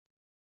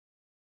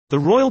The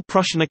Royal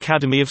Prussian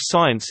Academy of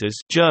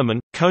Sciences German,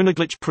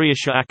 Königliche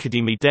Preußische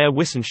Akademie der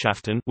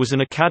Wissenschaften was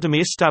an academy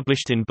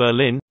established in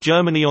Berlin,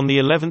 Germany on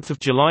of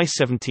July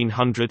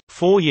 1700,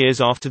 4 years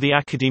after the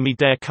Akademie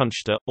der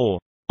Künste, or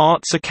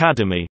Arts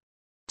Academy,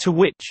 to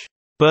which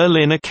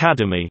Berlin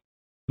Academy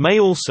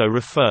may also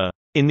refer.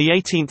 In the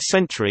 18th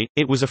century,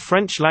 it was a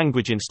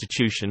French-language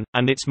institution,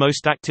 and its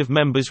most active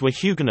members were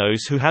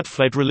Huguenots who had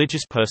fled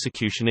religious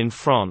persecution in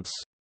France.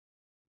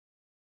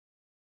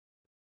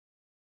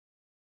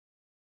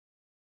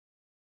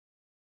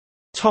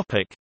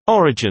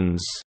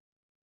 Origins.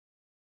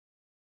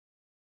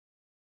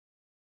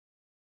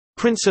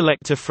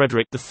 Prince-Elector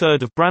Frederick III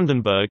of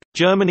Brandenburg,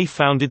 Germany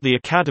founded the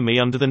academy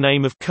under the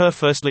name of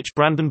Kurfürstliche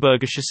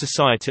Brandenburgische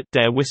Societät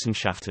der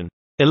Wissenschaften,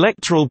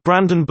 Electoral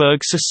Brandenburg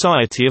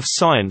Society of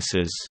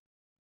Sciences,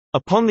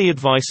 upon the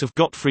advice of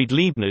Gottfried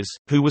Leibniz,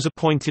 who was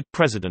appointed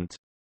president.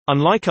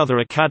 Unlike other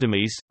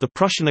academies, the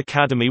Prussian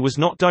Academy was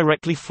not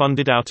directly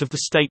funded out of the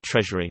state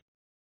treasury.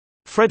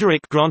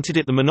 Frederick granted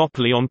it the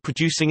monopoly on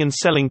producing and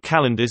selling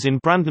calendars in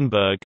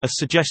Brandenburg, a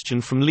suggestion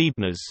from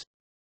Leibniz.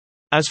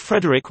 As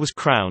Frederick was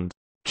crowned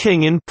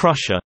king in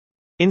Prussia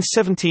in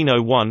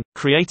 1701,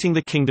 creating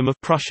the Kingdom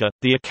of Prussia,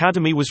 the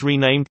academy was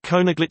renamed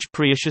Königliche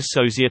Preußische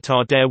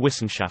Societät der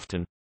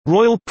Wissenschaften,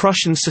 Royal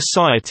Prussian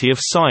Society of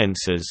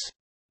Sciences.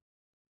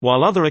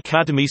 While other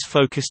academies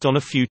focused on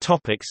a few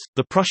topics,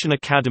 the Prussian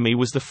Academy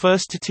was the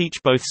first to teach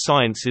both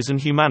sciences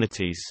and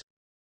humanities.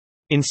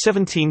 In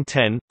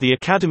 1710, the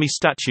Academy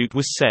statute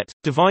was set,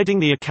 dividing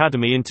the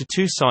Academy into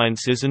 2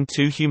 sciences and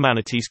 2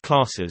 humanities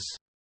classes.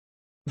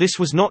 This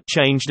was not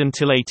changed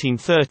until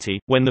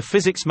 1830, when the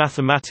physics,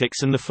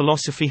 mathematics and the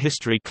philosophy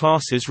history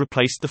classes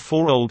replaced the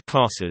 4 old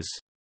classes.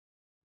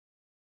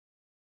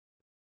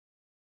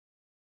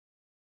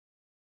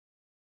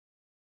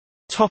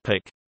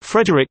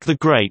 Frederick the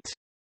Great.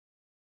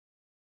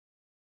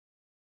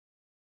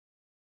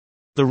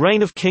 The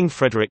reign of King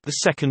Frederick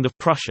II of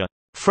Prussia,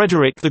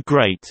 Frederick the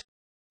Great,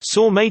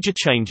 saw major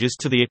changes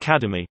to the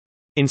Academy.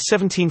 In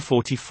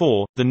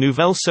 1744, the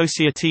Nouvelle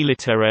Société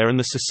Littéraire and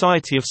the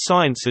Society of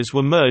Sciences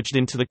were merged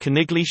into the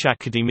Königliche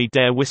Akademie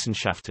der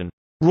Wissenschaften,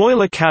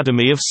 Royal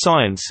Academy of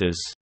Sciences.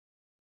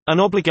 An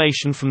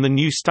obligation from the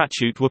new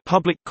statute were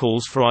public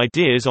calls for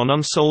ideas on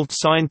unsolved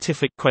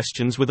scientific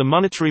questions with a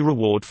monetary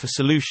reward for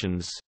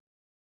solutions.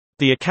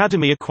 The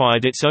Academy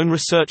acquired its own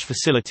research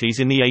facilities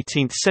in the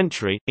 18th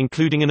century,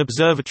 including an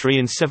observatory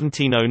in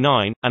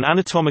 1709, an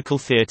anatomical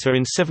theatre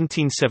in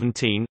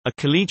 1717, a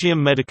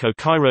Collegium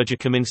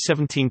Medico-Chirurgicum in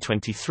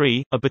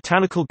 1723, a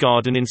botanical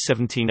garden in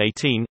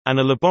 1718, and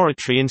a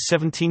laboratory in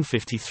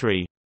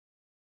 1753.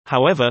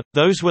 However,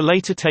 those were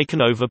later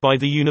taken over by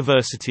the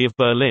University of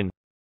Berlin.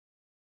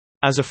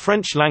 As a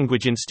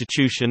French-language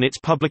institution, its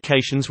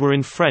publications were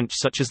in French,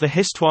 such as the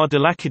Histoire de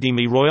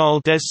l'Académie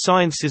royale des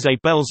sciences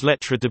et belles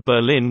lettres de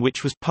Berlin,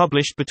 which was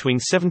published between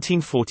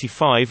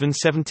 1745 and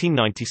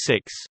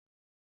 1796.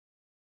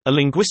 A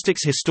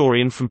linguistics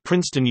historian from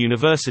Princeton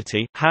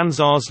University, Hans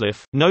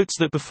Aarsleff, notes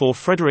that before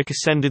Frederick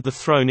ascended the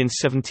throne in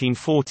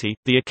 1740,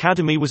 the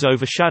Academy was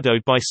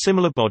overshadowed by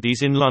similar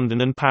bodies in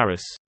London and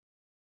Paris.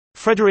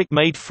 Frederick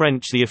made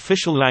French the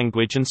official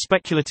language and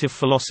speculative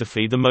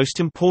philosophy the most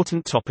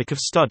important topic of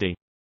study.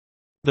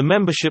 The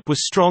membership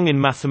was strong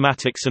in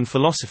mathematics and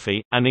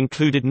philosophy, and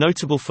included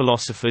notable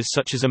philosophers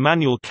such as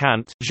Immanuel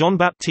Kant,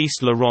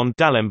 Jean-Baptiste Le Rond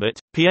d'Alembert,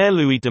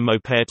 Pierre-Louis de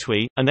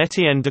Maupertuis, and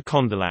Étienne de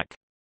Condillac.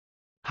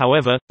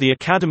 However, the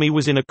Academy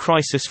was in a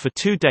crisis for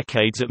 2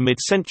 decades at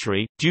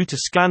mid-century, due to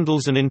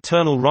scandals and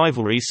internal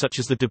rivalries such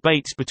as the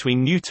debates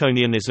between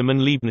Newtonianism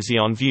and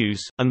Leibnizian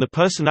views, and the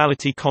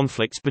personality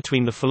conflicts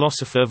between the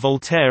philosopher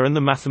Voltaire and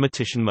the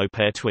mathematician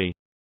Maupertuis.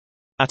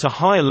 At a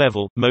higher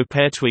level,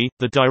 Maupertuis,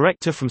 the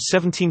director from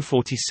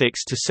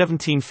 1746 to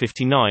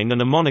 1759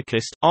 and a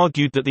monarchist,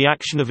 argued that the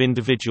action of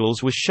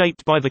individuals was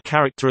shaped by the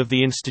character of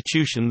the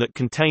institution that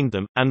contained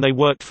them, and they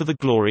worked for the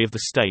glory of the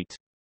state.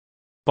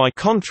 By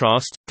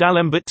contrast,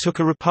 d'Alembert took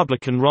a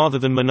republican rather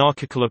than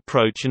monarchical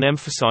approach and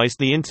emphasized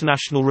the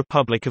International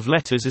Republic of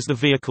Letters as the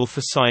vehicle for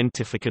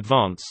scientific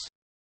advance.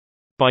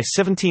 By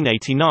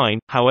 1789,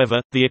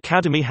 however, the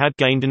Academy had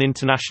gained an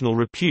international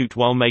repute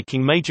while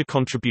making major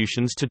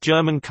contributions to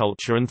German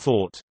culture and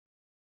thought.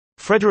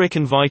 Frederick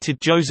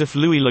invited Joseph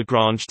Louis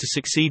Lagrange to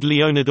succeed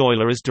Leonhard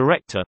Euler as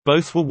director,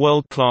 both were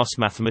world-class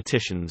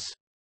mathematicians.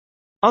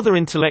 Other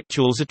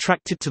intellectuals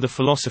attracted to the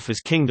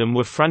philosopher's kingdom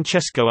were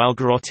Francesco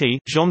Algarotti,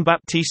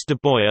 Jean-Baptiste de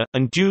Boyer,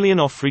 and Julien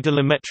Offray de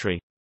la Mettrie.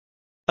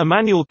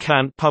 Immanuel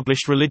Kant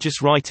published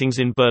religious writings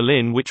in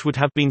Berlin which would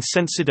have been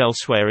censored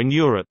elsewhere in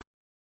Europe.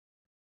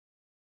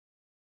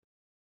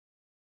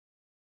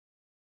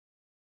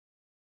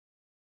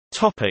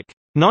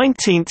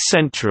 19th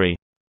century.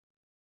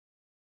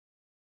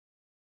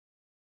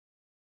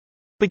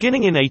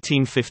 Beginning in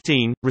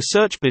 1815,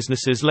 research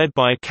businesses led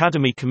by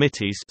academy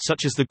committees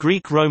such as the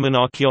Greek-Roman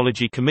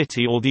Archaeology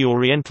Committee or the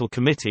Oriental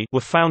Committee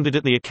were founded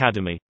at the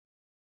Academy.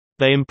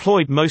 They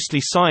employed mostly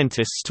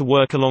scientists to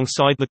work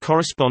alongside the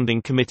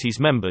corresponding committee's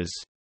members.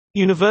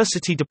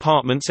 University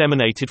departments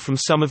emanated from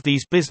some of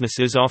these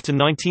businesses after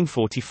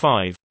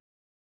 1945.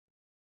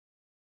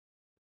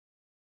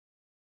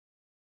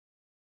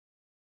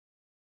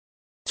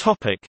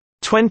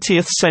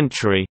 20th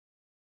century.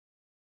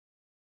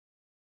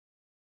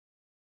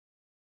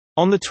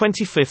 On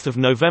 25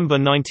 November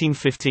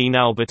 1915,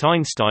 Albert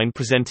Einstein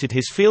presented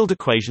his field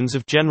equations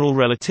of general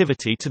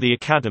relativity to the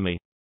Academy.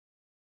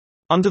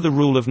 Under the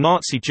rule of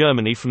Nazi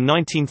Germany from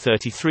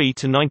 1933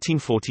 to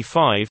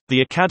 1945,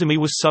 the Academy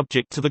was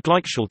subject to the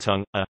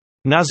Gleichschaltung, a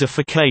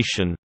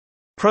Nazification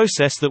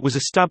process that was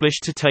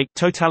established to take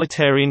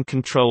totalitarian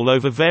control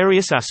over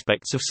various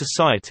aspects of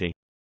society.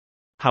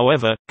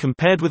 However,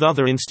 compared with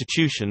other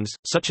institutions,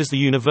 such as the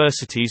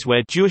universities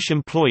where Jewish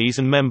employees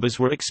and members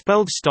were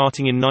expelled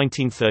starting in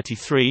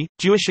 1933,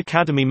 Jewish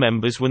Academy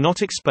members were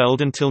not expelled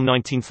until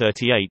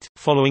 1938,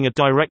 following a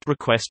direct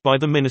request by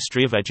the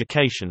Ministry of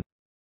Education.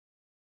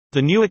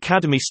 The new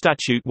Academy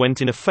statute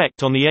went in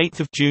effect on 8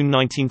 June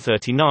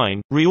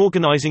 1939,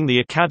 reorganizing the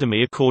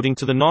Academy according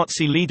to the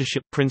Nazi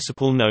leadership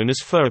principle known as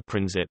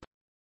Führerprinzip.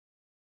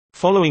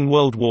 Following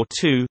World War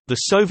II, the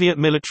Soviet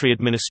military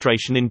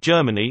administration in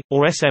Germany,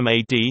 or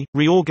SMAD,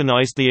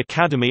 reorganized the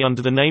Academy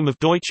under the name of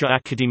Deutsche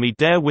Akademie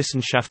der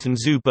Wissenschaften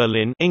zu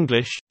Berlin,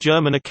 English,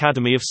 German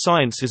Academy of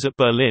Sciences at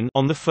Berlin,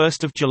 on 1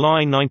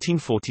 July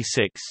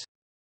 1946.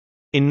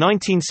 In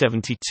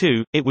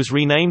 1972, it was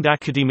renamed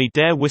Akademie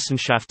der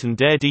Wissenschaften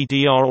der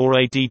DDR or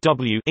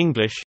ADW,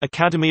 English,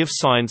 Academy of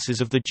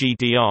Sciences of the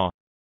GDR.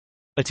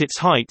 At its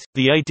height,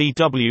 the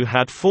ADW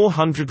had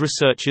 400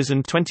 researchers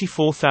and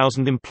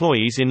 24,000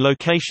 employees in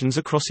locations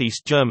across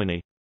East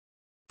Germany.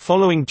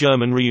 Following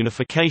German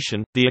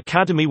reunification, the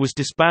Academy was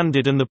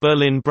disbanded and the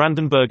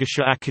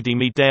Berlin-Brandenburgische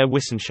Akademie der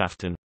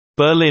Wissenschaften,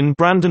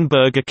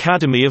 Berlin-Brandenburg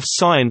Academy of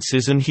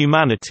Sciences and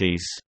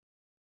Humanities,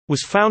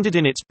 was founded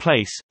in its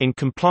place, in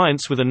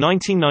compliance with a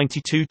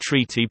 1992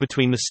 treaty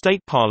between the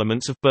state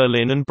parliaments of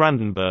Berlin and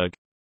Brandenburg.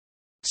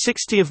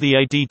 60 of the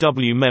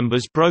ADW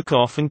members broke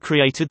off and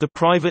created the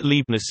private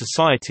Leibniz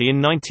Society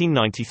in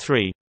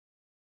 1993.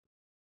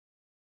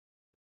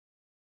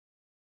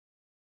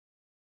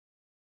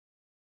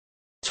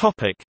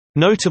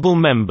 Notable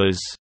members: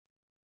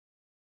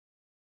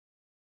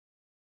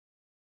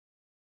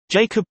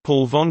 Jacob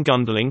Paul von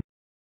Gunderling,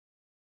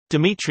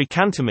 Dmitri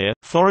Kantemir,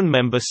 foreign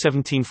member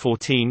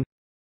 1714,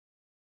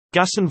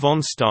 Gaston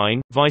von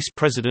Stein, vice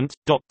president,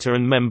 doctor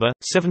and member,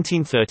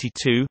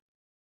 1732,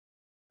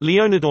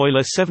 Leonhard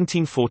Euler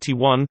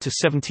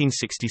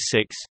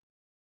 1741–1766,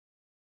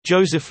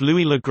 Joseph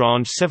Louis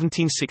Lagrange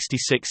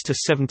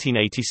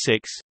 1766–1786,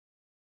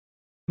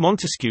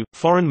 Montesquieu,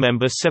 foreign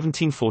member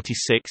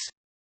 1746,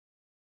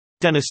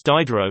 Denis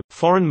Diderot,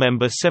 foreign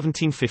member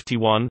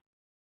 1751,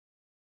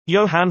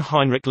 Johann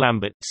Heinrich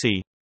Lambert,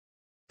 c.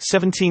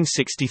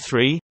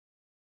 1763,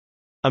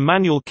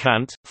 Immanuel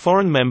Kant,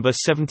 foreign member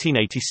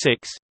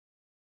 1786,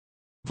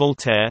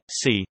 Voltaire,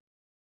 c.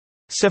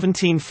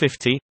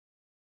 1750,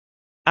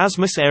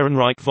 Asmus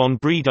Ehrenreich von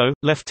Bredow,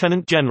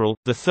 Lieutenant General,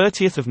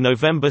 30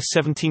 November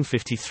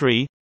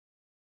 1753,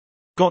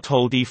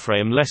 Gotthold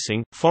Ephraim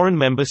Lessing, foreign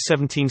member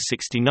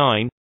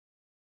 1769,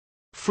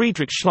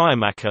 Friedrich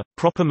Schleiermacher,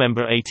 proper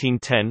member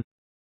 1810,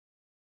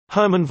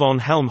 Hermann von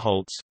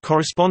Helmholtz,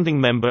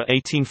 corresponding member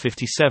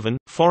 1857,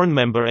 foreign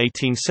member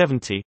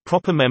 1870,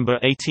 proper member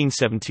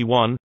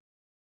 1871,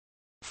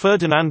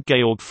 Ferdinand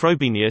Georg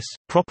Frobenius,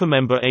 proper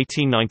member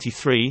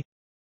 1893,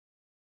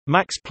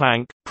 Max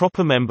Planck,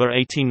 proper member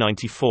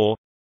 1894,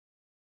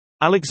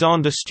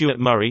 Alexander Stuart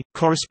Murray,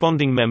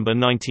 corresponding member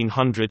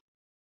 1900,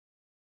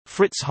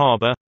 Fritz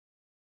Haber,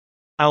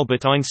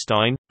 Albert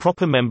Einstein,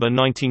 proper member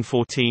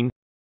 1914,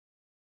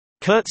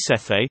 Kurt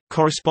Sethe,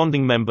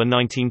 corresponding member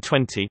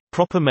 1920,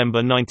 proper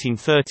member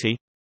 1930,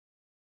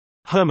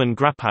 Hermann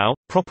Grappau,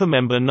 proper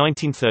member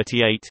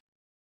 1938,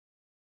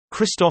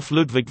 Christoph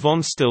Ludwig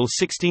von Still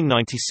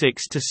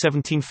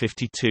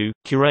 1696–1752,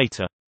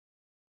 curator.